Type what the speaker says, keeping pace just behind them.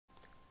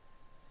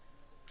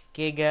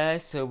Okay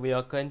guys, so we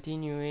are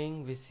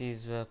continuing. This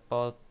is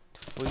part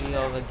 3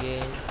 of the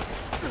game.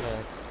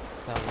 But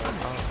somewhere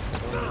else, I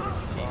don't know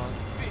which part.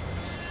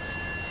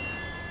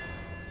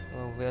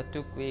 Well, we are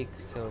too quick,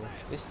 so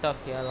we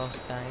stopped here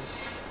last time.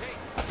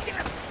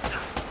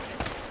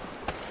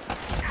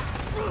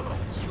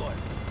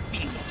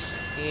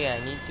 Okay,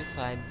 I need to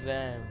fight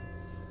them.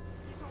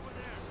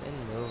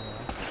 Hello,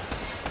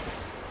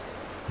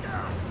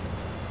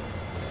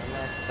 and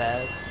I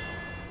fell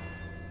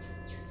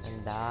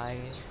and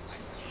died.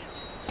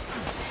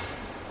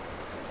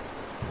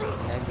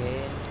 And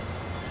again.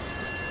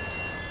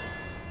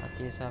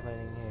 What is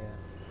happening here?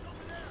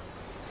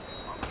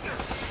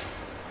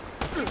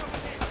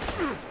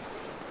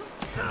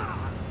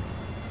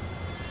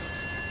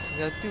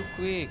 You're too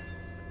quick.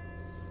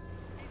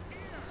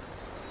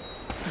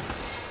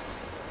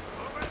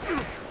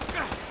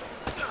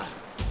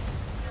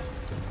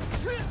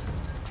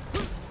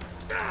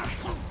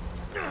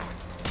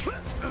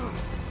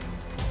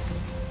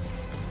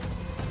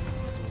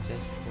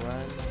 Just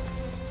run.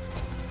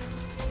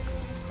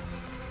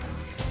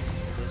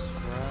 Just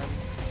run.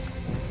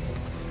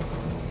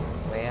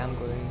 Where I'm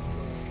going.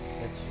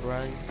 Let's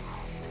run.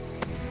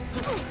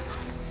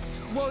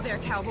 Whoa there,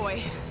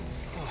 cowboy.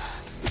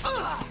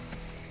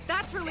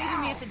 That's for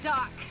leaving me at the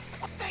dock.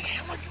 What the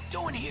hell are you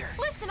doing here?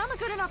 Listen, I'm a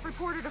good enough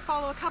reporter to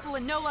follow a couple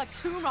of no-luck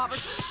tomb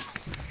robbers.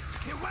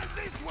 He went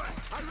this way.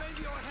 I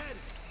radio ahead.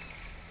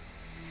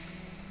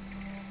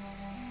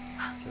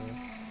 Okay.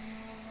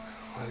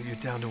 Well, you're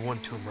down to one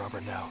tomb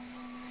robber now.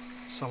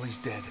 Sully's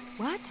dead.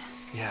 What?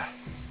 Yeah.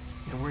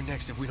 And we're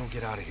next if we don't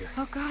get out of here.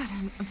 Oh, God,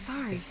 I'm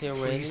sorry. Is he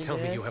really Please tell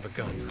me dead? you have a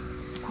gun.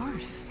 Of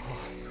course. Oh,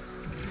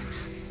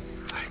 thanks.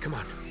 All right, come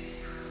on.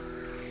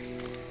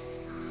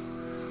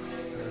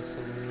 Okay, so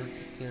we need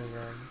to kill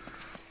them.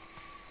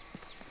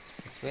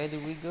 Where do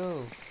we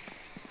go?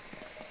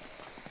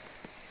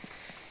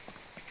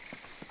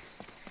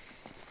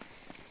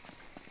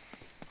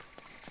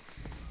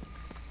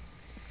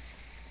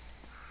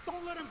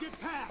 Don't let him get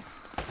past.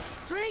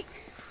 Drake!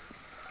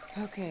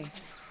 Okay.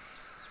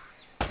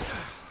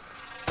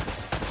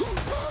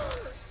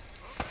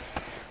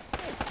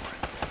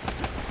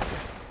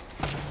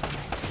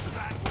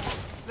 That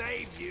won't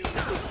save you.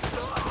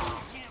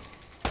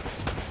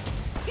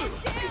 Get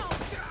down!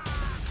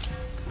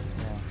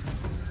 Yeah.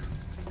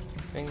 I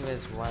think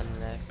there's one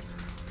left.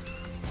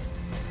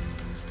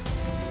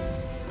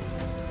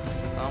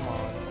 Come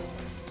on.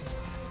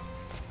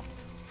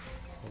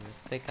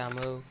 Let's take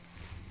ammo.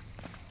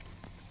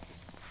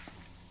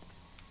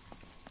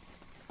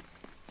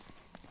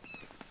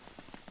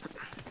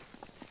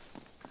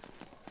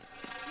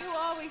 You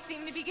always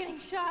seem to be getting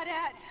shot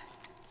at.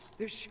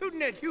 They're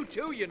shooting at you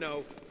too, you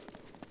know.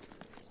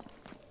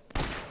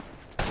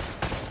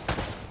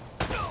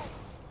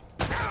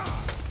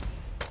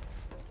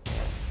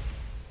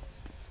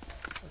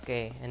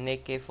 Okay, an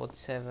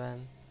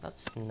AK-47.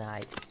 That's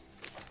nice.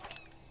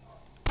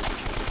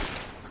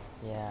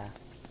 Yeah.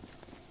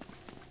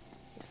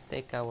 Let's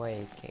take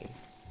away AK.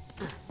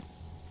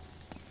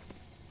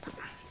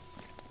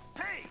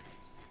 Hey!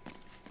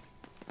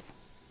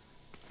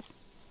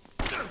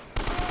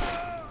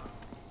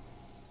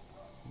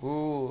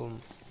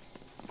 Boom.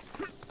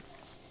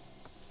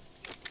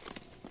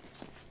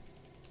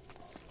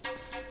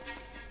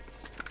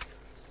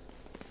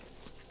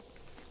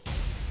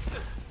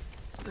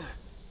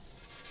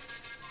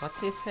 What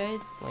he said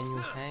when you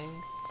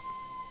hang?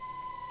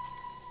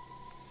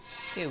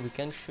 Okay, we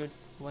can shoot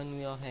when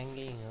we are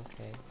hanging,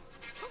 okay.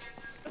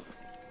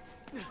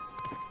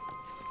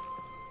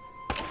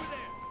 Over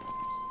there!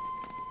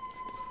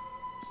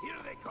 Here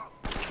they come!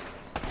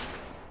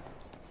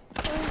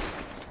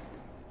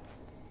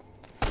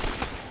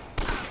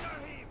 After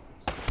him!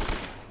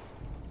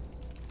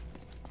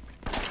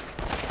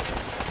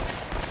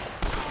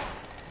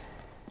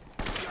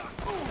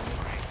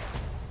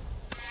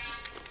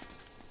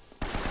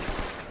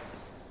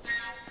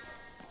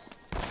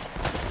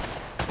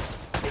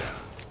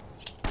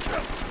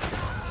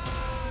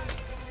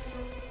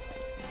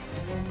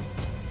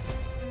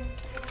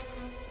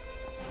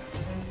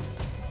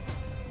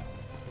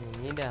 We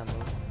need ammo.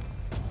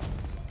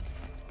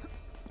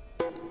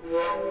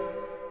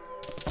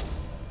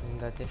 We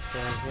got the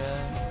treasure.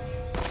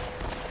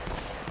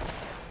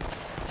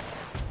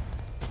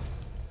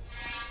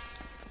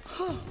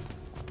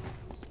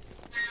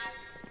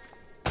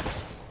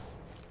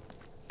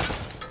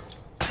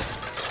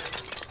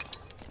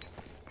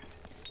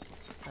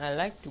 I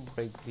like to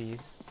break these.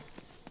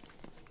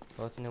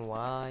 Don't know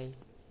why.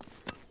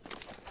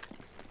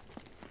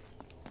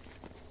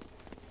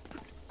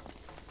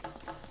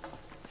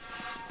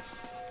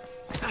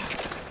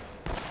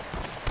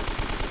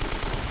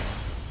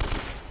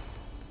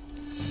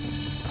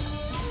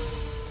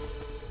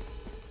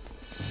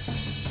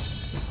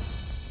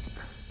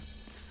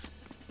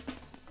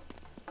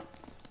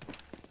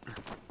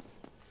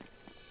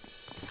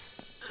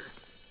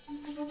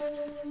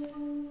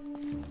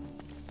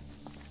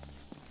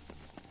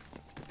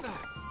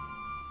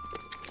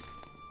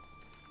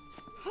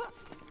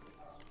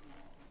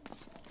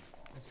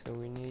 So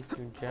we need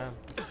to jump.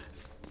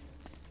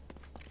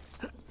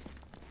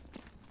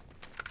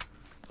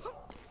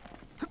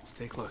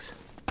 Stay close.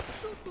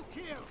 Shoot to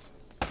kill.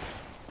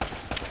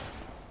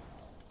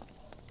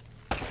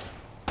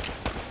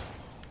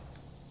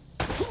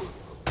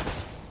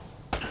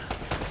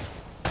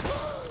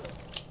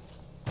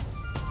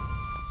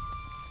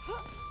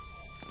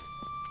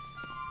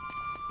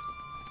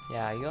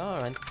 Yeah, you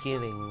aren't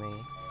killing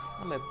me.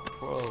 I'm a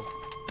pro.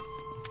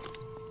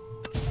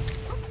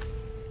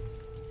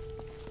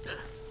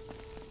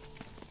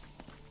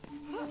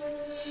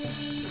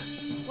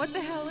 What the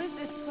hell is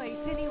this place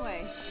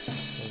anyway?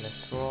 So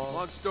let's roll.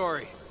 Long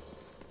story.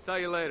 Tell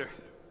you later.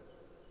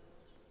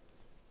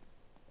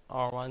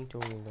 R1 to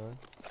reload.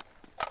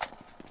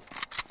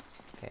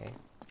 Okay.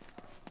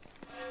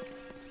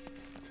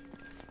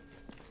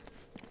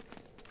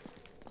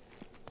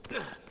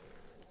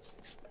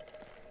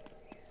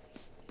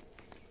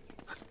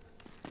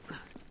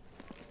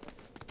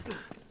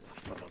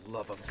 For the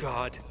love of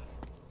God.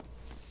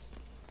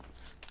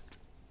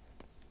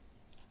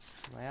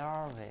 Where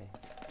are they?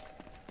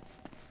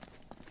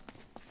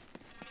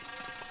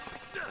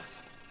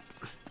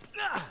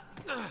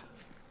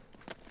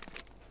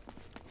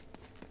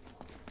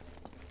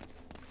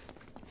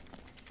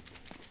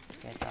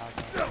 Get out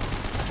of here.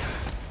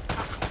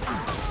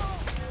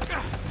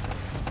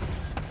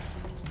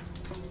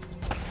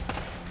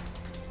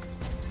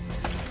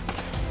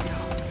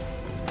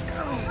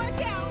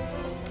 Watch out!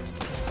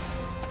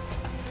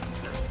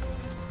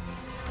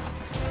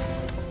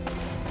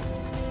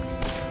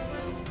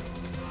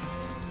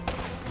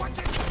 Watch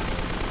it.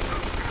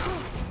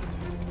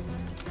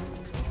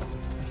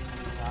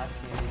 Not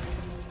here.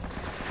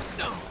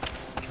 No.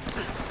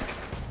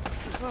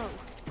 Whoa.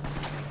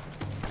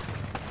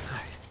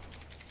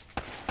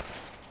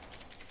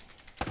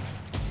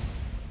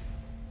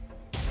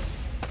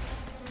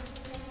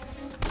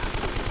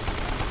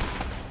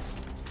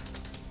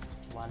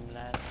 One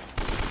left.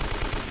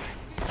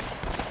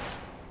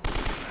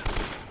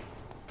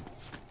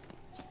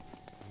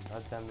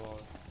 Not ammo.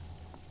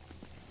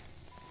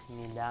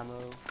 Need ammo.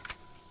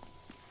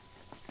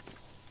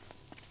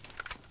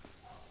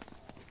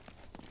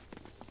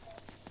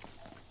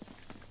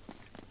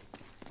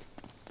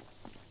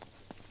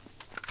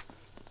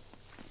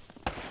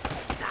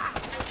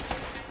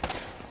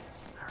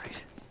 All right.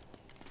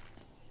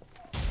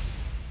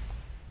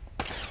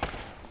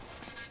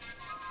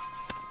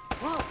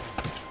 Whoa.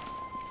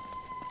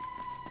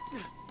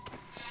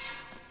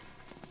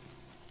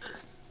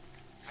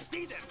 I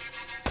see them.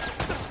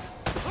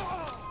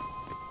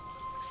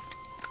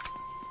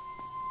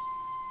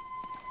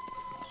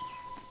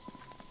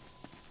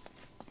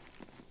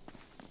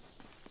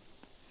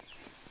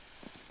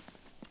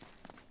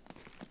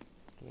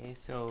 Okay,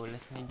 so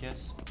let me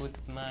just put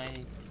my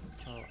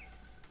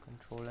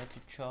controller to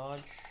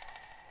charge,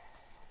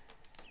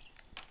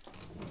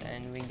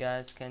 and we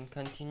guys can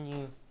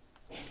continue.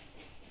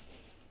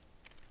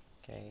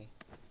 Okay,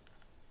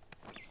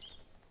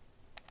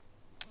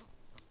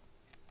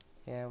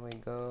 here we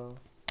go.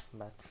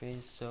 Battery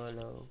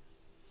solo.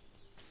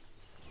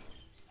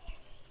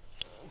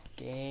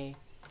 Okay,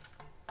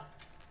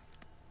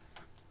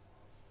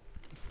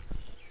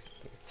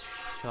 it's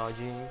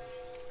charging.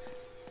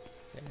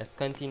 Okay, let's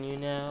continue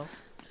now.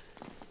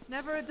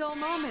 Never a dull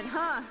moment,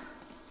 huh?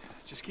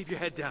 Just keep your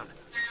head down.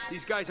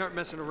 These guys aren't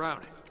messing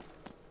around.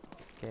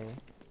 Okay.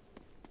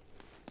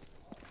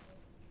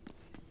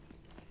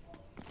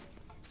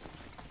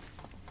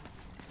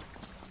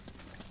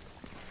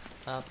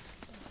 Up.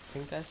 I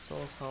think I saw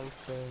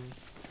something.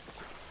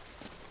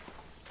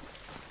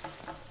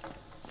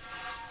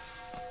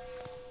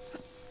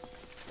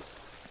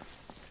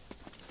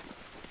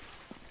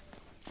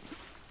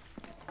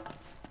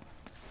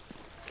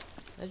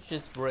 Let's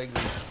just break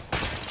this.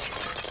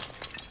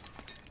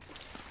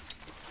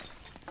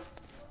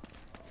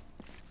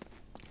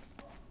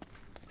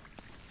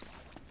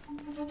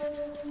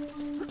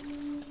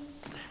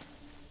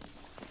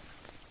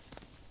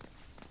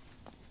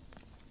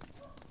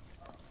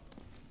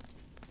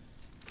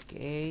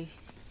 Okay,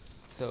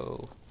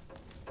 so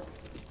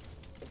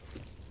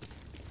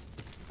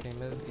there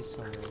must be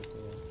somewhere here.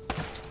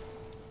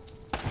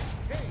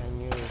 I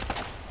knew it.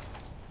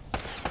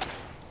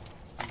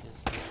 Just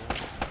go there.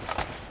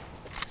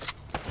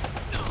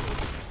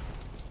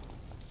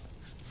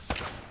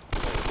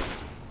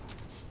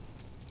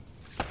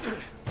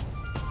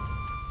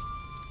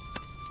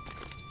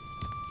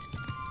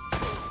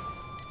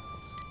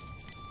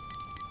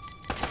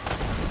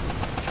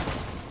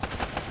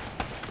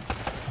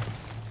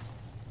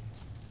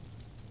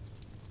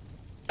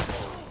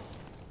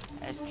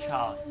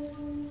 Headshot.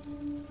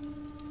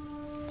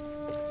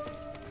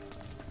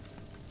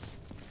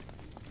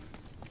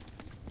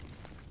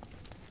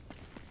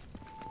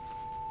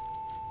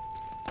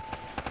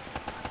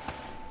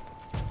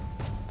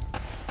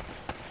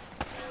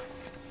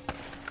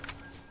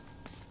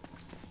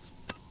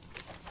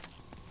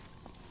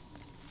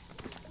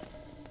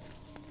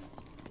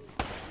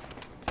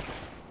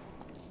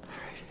 All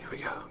right, here we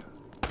go.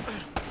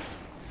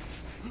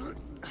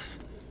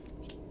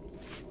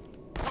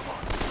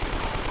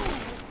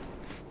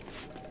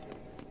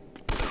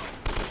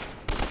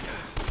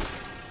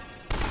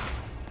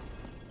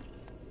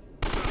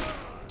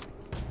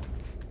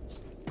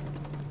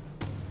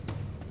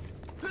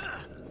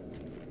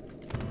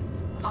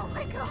 Oh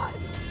my god!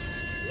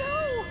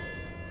 No!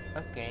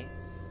 Okay.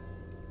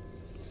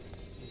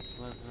 This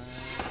was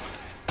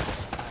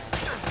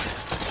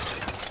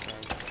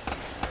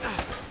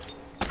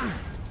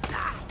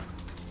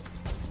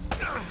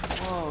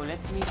whoa,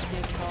 let me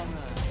take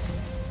cover.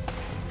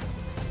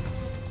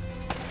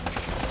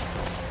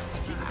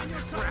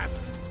 Crap!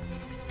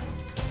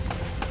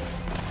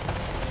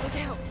 Look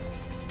out!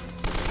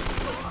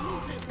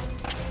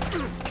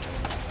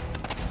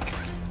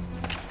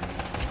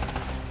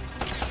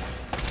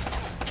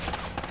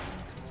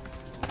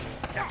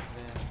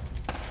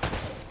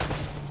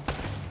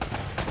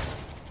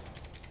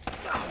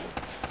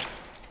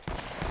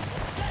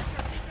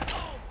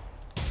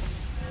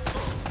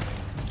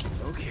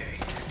 Okay.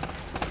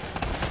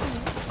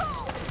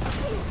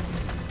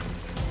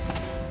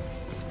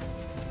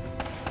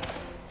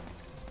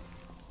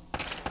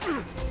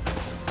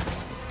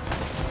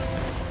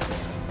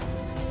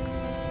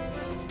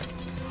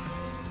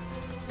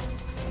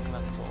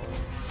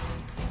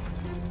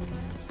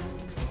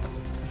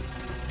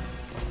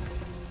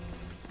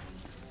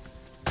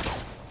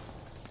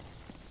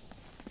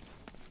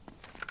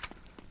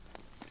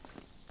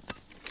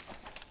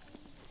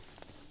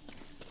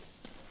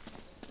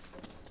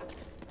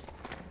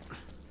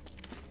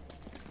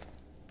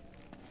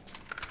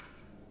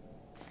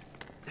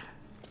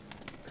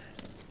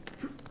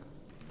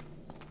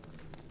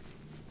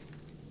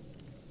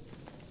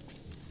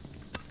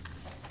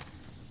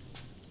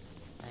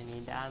 I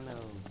need ammo.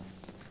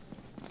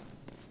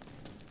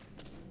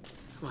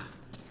 Come on,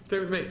 stay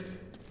with me.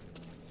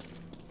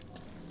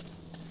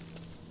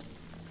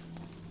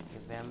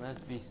 There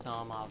must be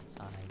some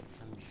outside,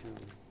 I'm sure.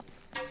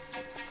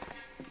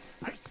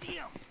 I see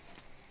him!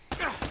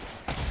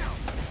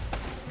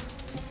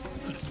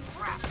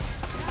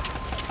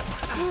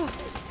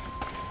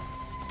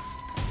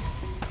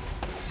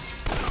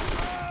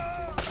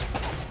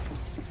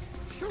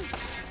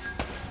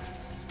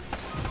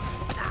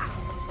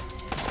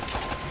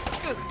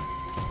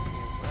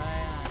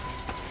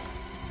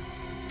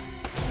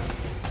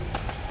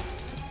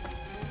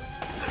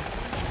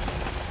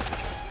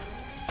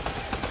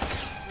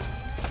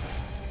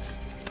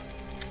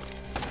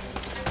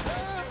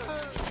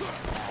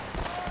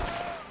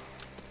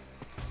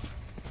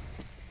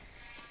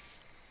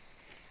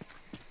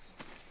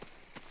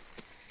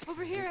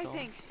 Over here, I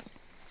think.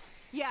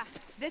 Yeah,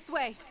 this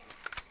way.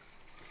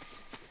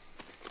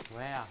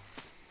 Where?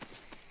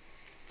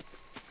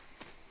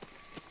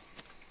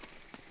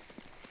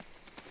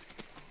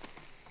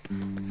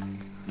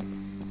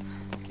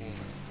 Okay.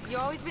 You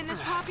always been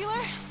this popular?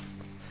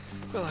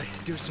 Well, I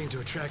do seem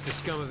to attract the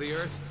scum of the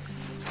earth.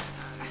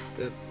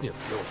 No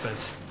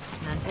offense.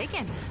 None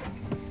taken.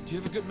 Do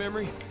you have a good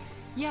memory?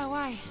 Yeah,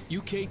 why?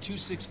 UK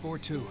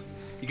 2642.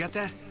 You got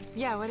that?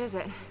 Yeah, what is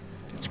it?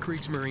 It's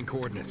Kriegsmarine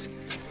coordinates.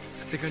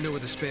 I think I know where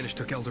the Spanish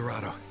took El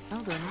Dorado. El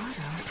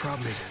Dorado? The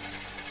problem is,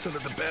 so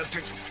that the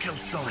bastards killed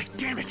Sully.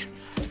 Damn it!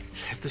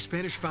 If the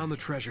Spanish found the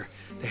treasure,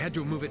 they had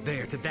to move it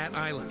there, to that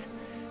island.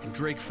 And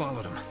Drake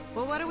followed them.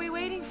 Well, what are we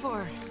waiting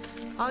for?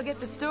 I'll get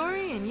the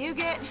story, and you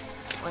get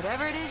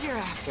whatever it is you're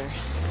after.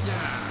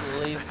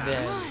 Leave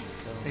them. on.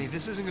 So. Hey,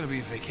 this isn't gonna be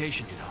a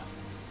vacation, you know.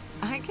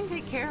 I can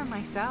take care of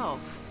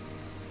myself.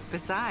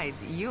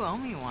 Besides, you owe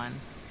me one.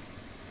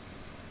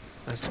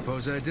 I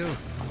suppose I do.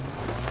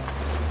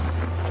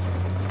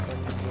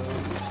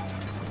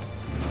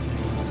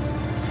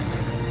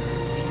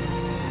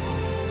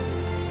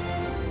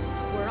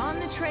 We're on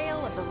the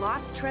trail of the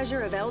lost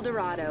treasure of El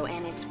Dorado,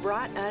 and it's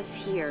brought us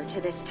here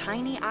to this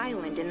tiny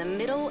island in the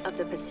middle of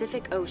the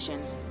Pacific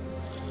Ocean.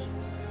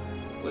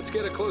 Let's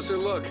get a closer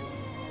look.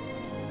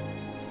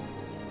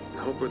 I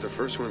hope we're the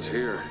first ones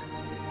here.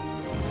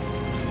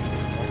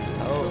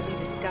 Will we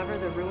discover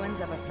the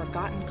ruins of a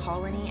forgotten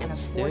colony and a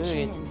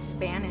fortune in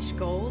Spanish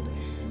gold?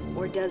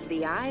 Or does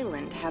the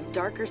island have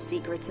darker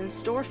secrets in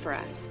store for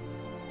us?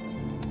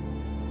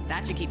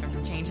 That should keep him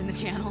from changing the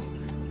channel.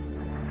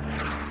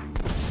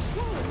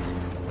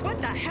 Whoa! What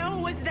the hell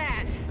was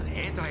that? An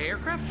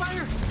anti-aircraft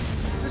fire?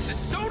 This is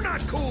so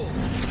not cool!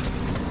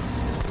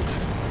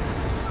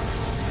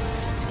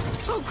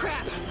 Oh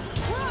crap!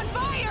 We're on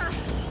fire!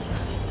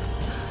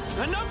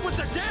 Enough with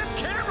the damn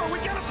camera! We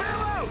gotta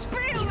bail out!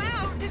 Bail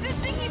out? Does this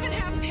thing even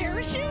have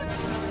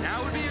parachutes?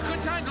 Now would be a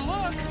good time to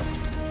look!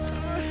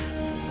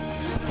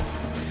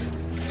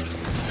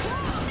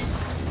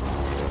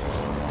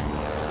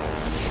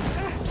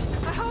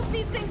 I hope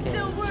these things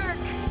still work.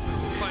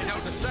 We'll find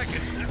out in a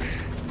second.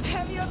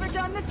 Have you ever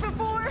done this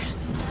before?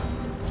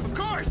 Of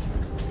course!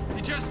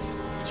 You just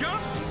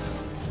jump,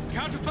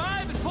 count to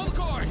 5, and pull the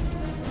cord.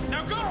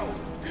 Now go!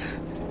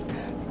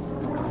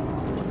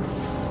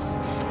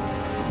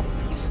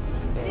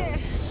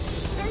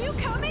 Are you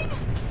coming?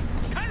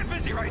 Kinda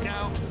busy right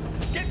now.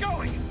 Get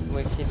going!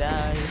 Where should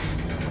I?